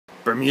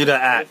Bermuda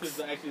X. This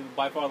is actually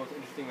by far the most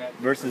interesting match.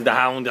 Versus the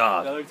Hound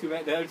Dawg. The other two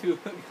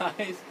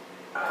guys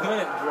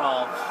couldn't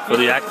draw. For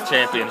the X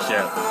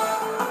Championship.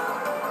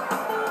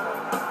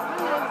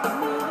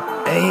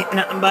 Ain't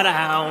nothing but a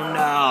Hound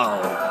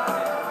Dawg.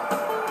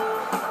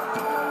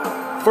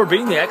 For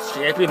being the X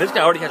Champion, this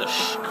guy already has a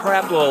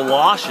crap load of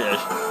losses.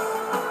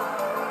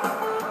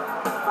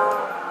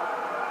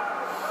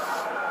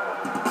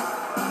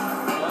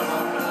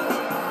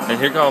 And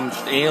here comes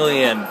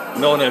Alien,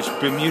 known as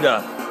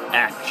Bermuda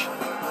X.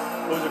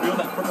 Was it real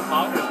that purple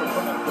powder or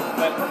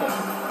purple?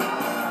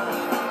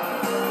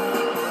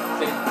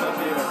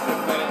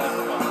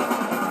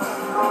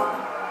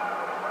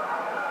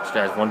 This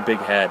guy has one big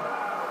head.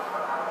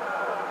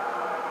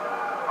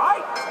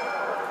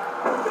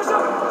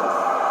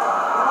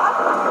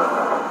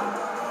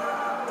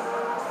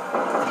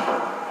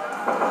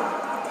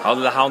 How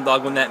did the Hound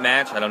Dawg win that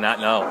match? I do not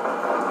know.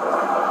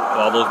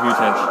 All those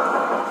mutants.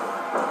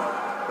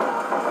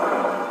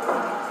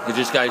 Because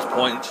this guy's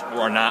points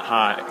are not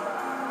high.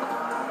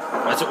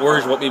 That's what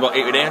worries me about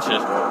 8-way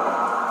dances.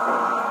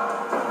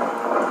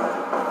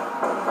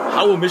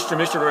 How will Mr.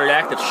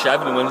 react if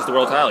Chevy wins the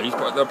world title?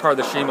 They're part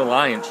of the Shame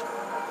Alliance.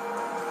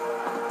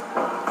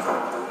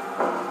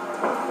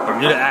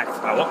 Bermuda X.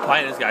 I won't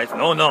play this guy.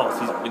 No one knows.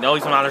 We know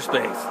he's from outer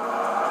space.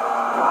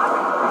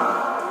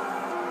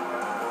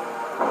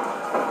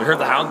 We heard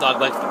the Hound Dawg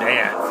likes to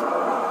dance.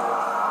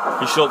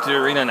 He showed up to the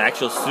arena in an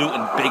actual suit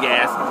and big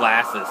ass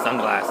glasses,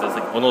 sunglasses,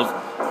 like one of those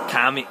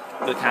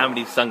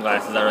comedy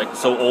sunglasses that are like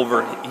so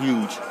over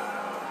huge.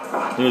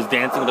 He was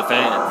dancing with the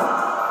fans.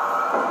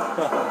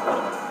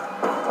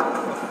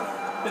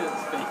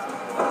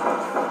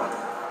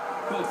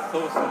 It was so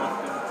smooth.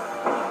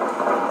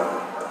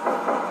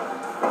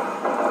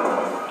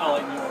 I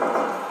like New York.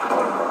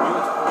 New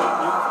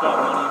York's got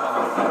money by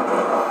my side.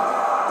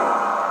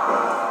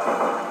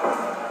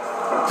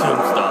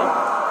 Tombstone.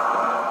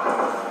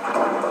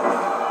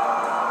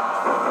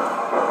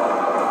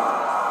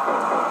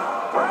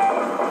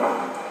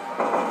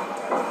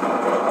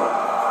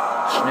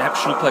 Snap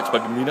suplex by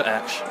Bermuda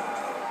X.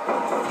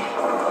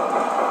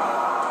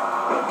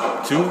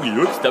 Two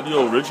UXW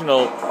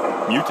original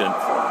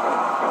mutants.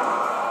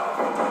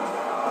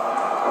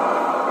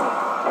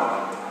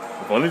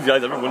 If one of these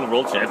guys ever win the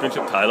World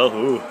Championship title,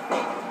 who?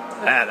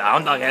 The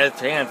Hound Dawg had a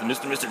chance, and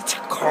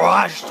Mr.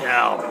 crushed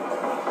him.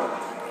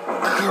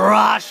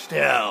 Crushed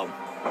him.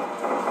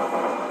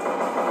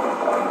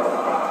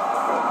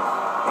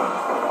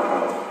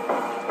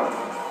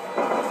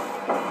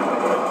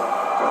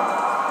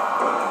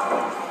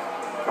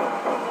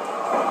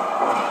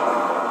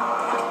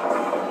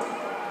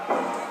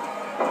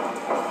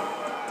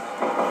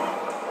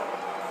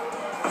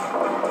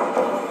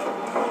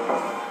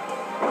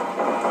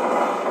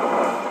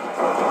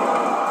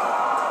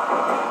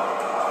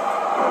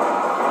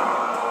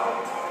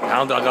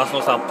 Hound Dawg also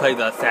knows how to play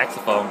the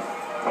saxophone.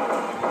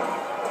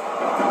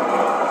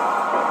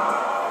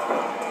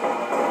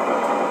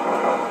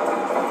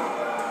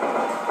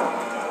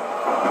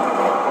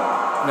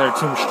 Another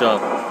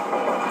tombstone.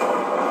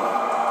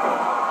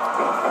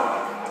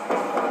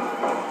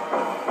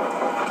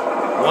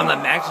 One of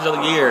the matches of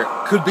the year,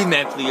 could be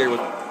match of the year, was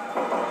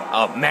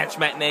Match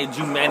Matinee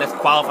June Madness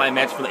qualifying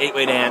match for the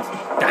 8-way dance.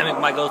 Diamond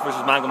Michaels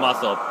versus Mongo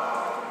Muscle.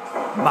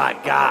 My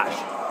gosh.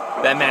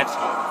 That match,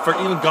 for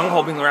even Gung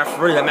Ho being the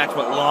referee, that match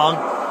went long,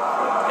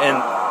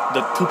 and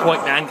the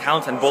 2.9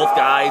 counts on both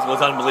guys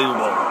was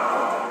unbelievable.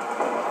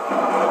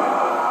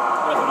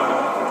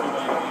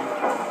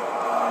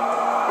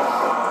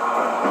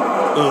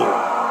 Ooh.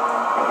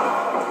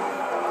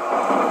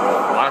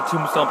 A lot of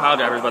tombstone power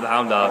drivers by the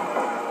Hound Dawg.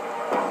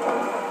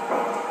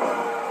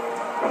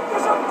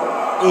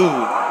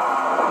 Ooh.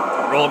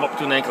 Roll him up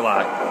to an ankle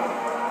lock.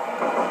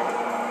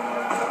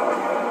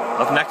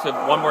 Up next with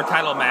one more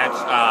title match.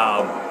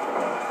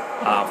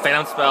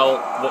 Phantom Spell,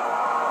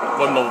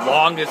 one of the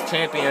longest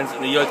champions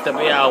in the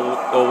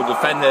UXWL, will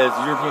defend his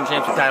European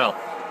Championship title.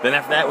 Then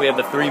after that, we have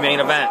the 3 main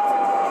events.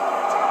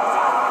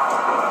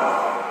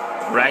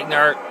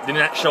 Ragnar did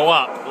not show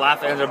up. A lot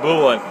of fans are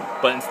booing,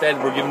 but instead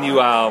we're giving you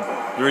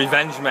the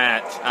revenge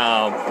match.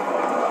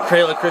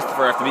 Kayla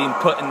Christopher, after being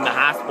put in the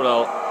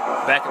hospital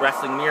back at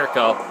Wrestling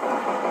Miracle,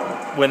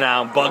 when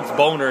Bugs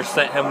Boner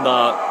sent him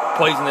the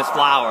poisonous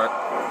flower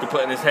to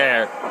put in his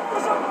hair.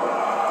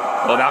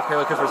 Well, now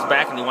Kayla Christopher's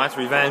back and he wants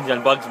revenge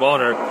on Bugs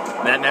Boner.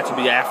 And that match will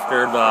be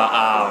after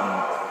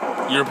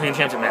the European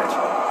Championship match.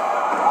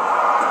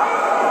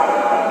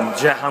 And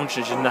Jet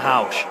Houndshin is in the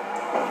house,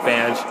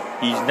 fans.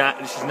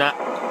 This is not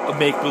a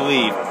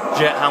make-believe.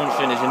 Jet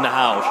Houndshin is in the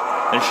house,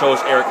 and so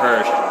is Eric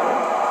Hirsch.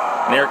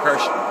 And Eric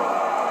Hirsch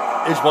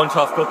is one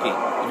tough cookie.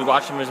 If you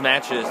watch him in his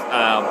matches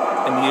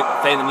in the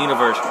Phantom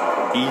Universe,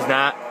 he's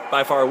not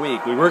by far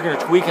weak. We were going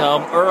to tweak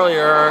him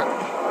earlier,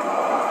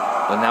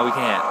 but now we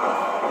can't.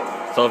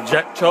 So if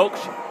Jet chokes,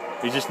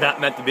 he's just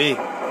not meant to be.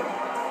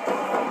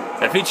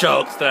 If he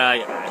chokes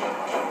tonight,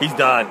 he's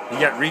done. He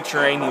got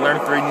retrained. He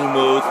learned 3 new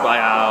moves by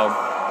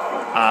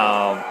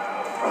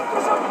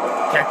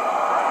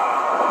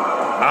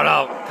I don't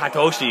know,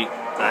 Katoshi.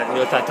 It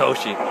was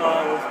Satoshi. It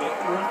was the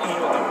worst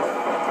angel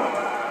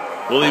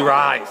ever. Will he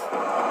rise?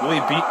 Will he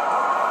beat?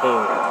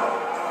 Oh.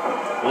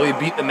 Will he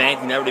beat the man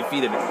who never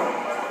defeated him?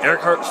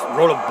 Eric Hurst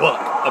wrote a book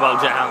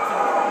about Jet Hounson.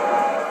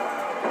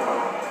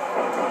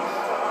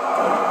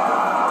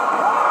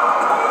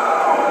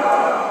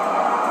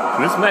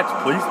 This match,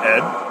 please,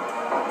 Ed.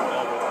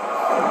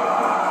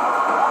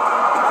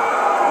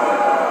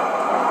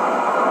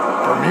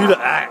 Bermuda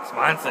X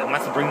mindset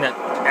wants to bring that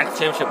X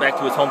Championship back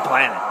to his home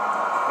planet.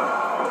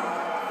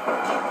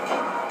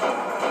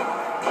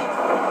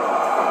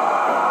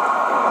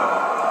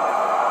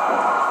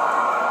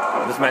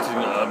 This match is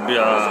going to be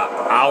an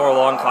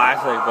hour-long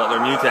classic, but they're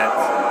mutants,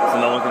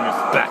 so no one can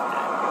respect it.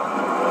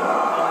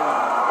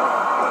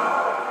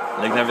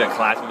 They can have that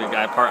classic with a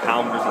guy part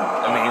hound versus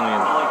an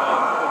alien.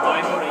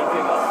 Wine for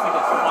anything that's sick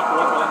as fuck.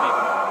 Look what I'm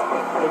making.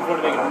 We're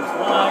going to make a Bruce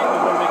wine. We're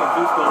going to make a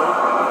Zeus gold.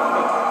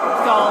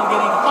 It's called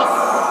getting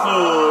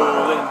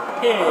hustled in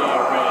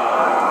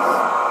Paris.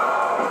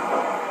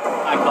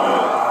 I call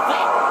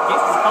that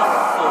getting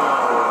hustled.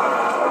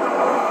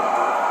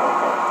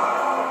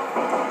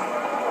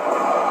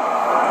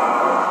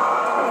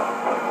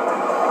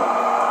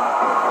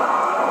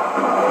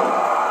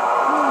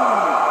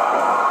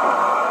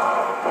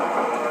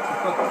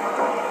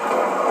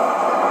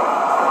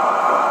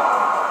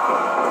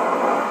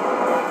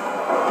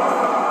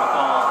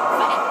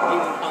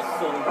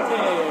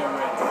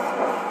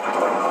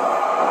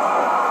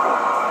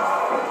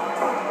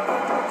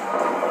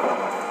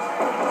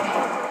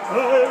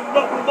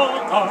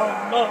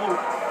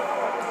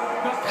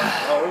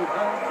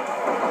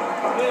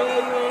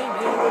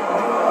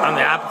 I'm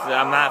the opposite.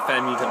 I'm not a fan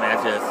of mutant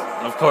matches.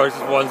 Of course,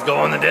 this one's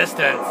going the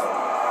distance.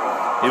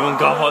 Even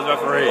golf was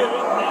referee.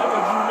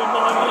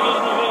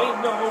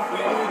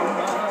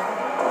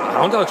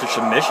 Hound Dawg's a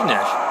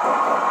submission-ish.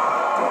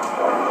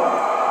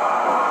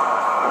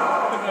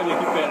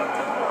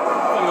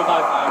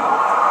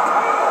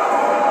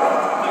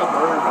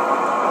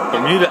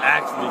 Bermuda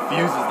actually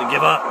refuses to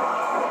give up.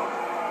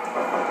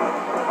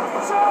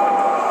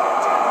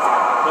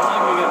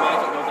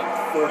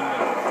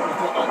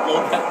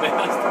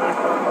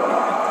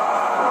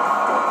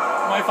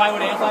 My fight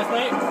with Ants last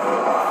night, 38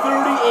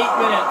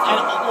 minutes.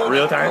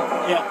 Real time?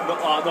 Yeah,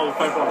 no,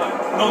 fight for time.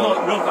 No,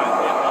 real time.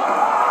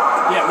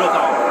 Yeah, real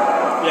time.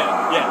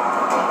 Yeah.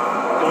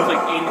 It was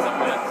like 80-something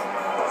minutes.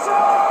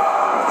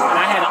 And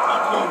I had to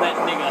upload that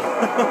nigga.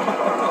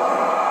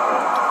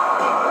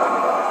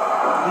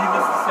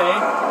 Needless to say,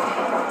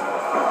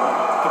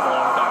 took a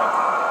long time.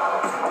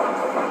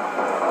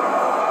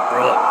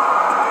 Roll it.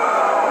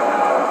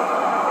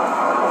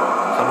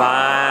 Come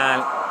on.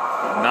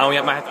 Now we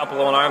might have to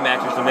upload our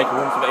matches to make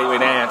room for the 8-way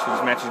dance because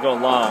this match is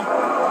going long.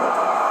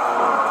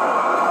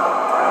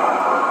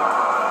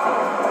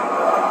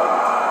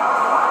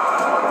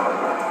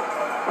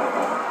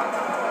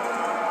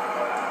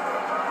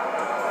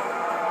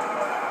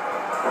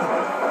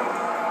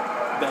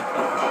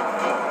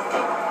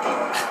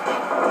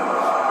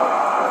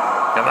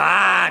 Come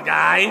on,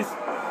 guys.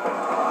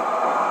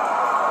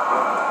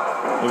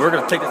 We were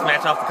going to take this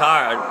match off the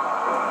card,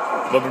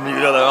 but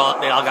Bermuda,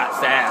 they all got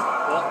sad.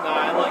 Well, no,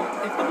 I like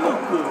it's the blue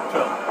cool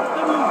truck.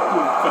 The blue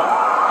cool truck.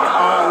 You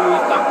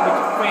always talking with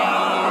your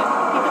friends.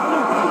 It's the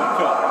blue cool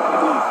truck. The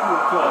blue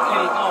cool truck.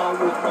 And it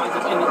always winds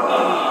up in the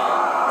end.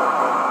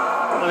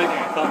 I think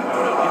I thought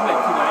about it. It's like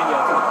 290.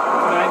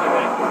 290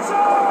 man.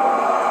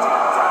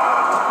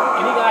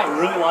 Any guy I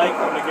really like,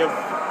 I'm gonna give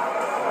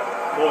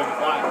Boy a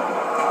fly.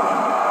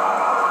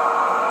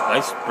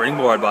 Nice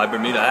springboard by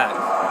Bermuda X.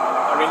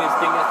 I ran this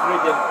thing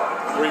yesterday, did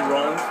 3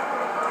 runs.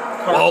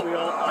 Cartwheel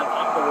on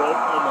top of the rope.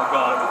 Oh my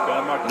god, it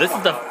was good. This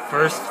is the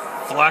first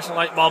flashing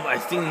light bulb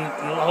I've seen in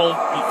the whole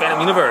Phantom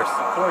universe.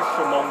 Of course,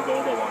 Shimon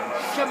Goda won.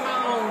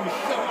 Shimon!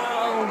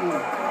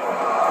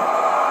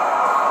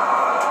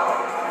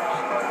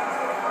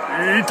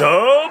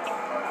 E-Dub!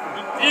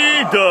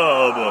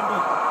 E-Dub!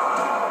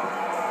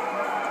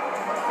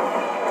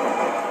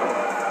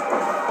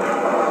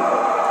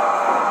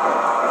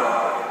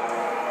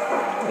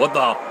 What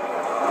the?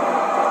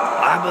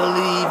 I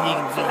believe he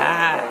can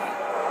fly.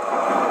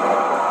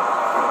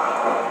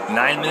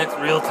 9 minutes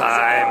real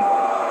time.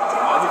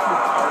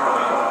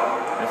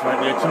 This might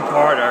be a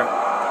 2-parter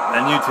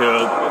on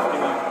YouTube.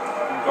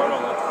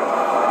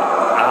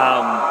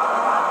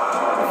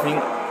 I think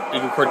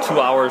you record 2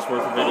 hours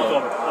worth of video.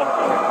 I'll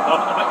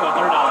bet you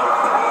 $100.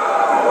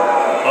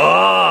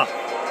 Ah!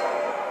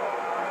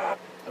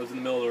 I was in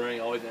the middle of the ring.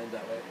 It always ends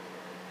that way.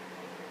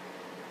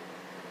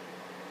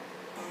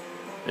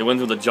 It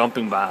wins with a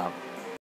jumping bomb.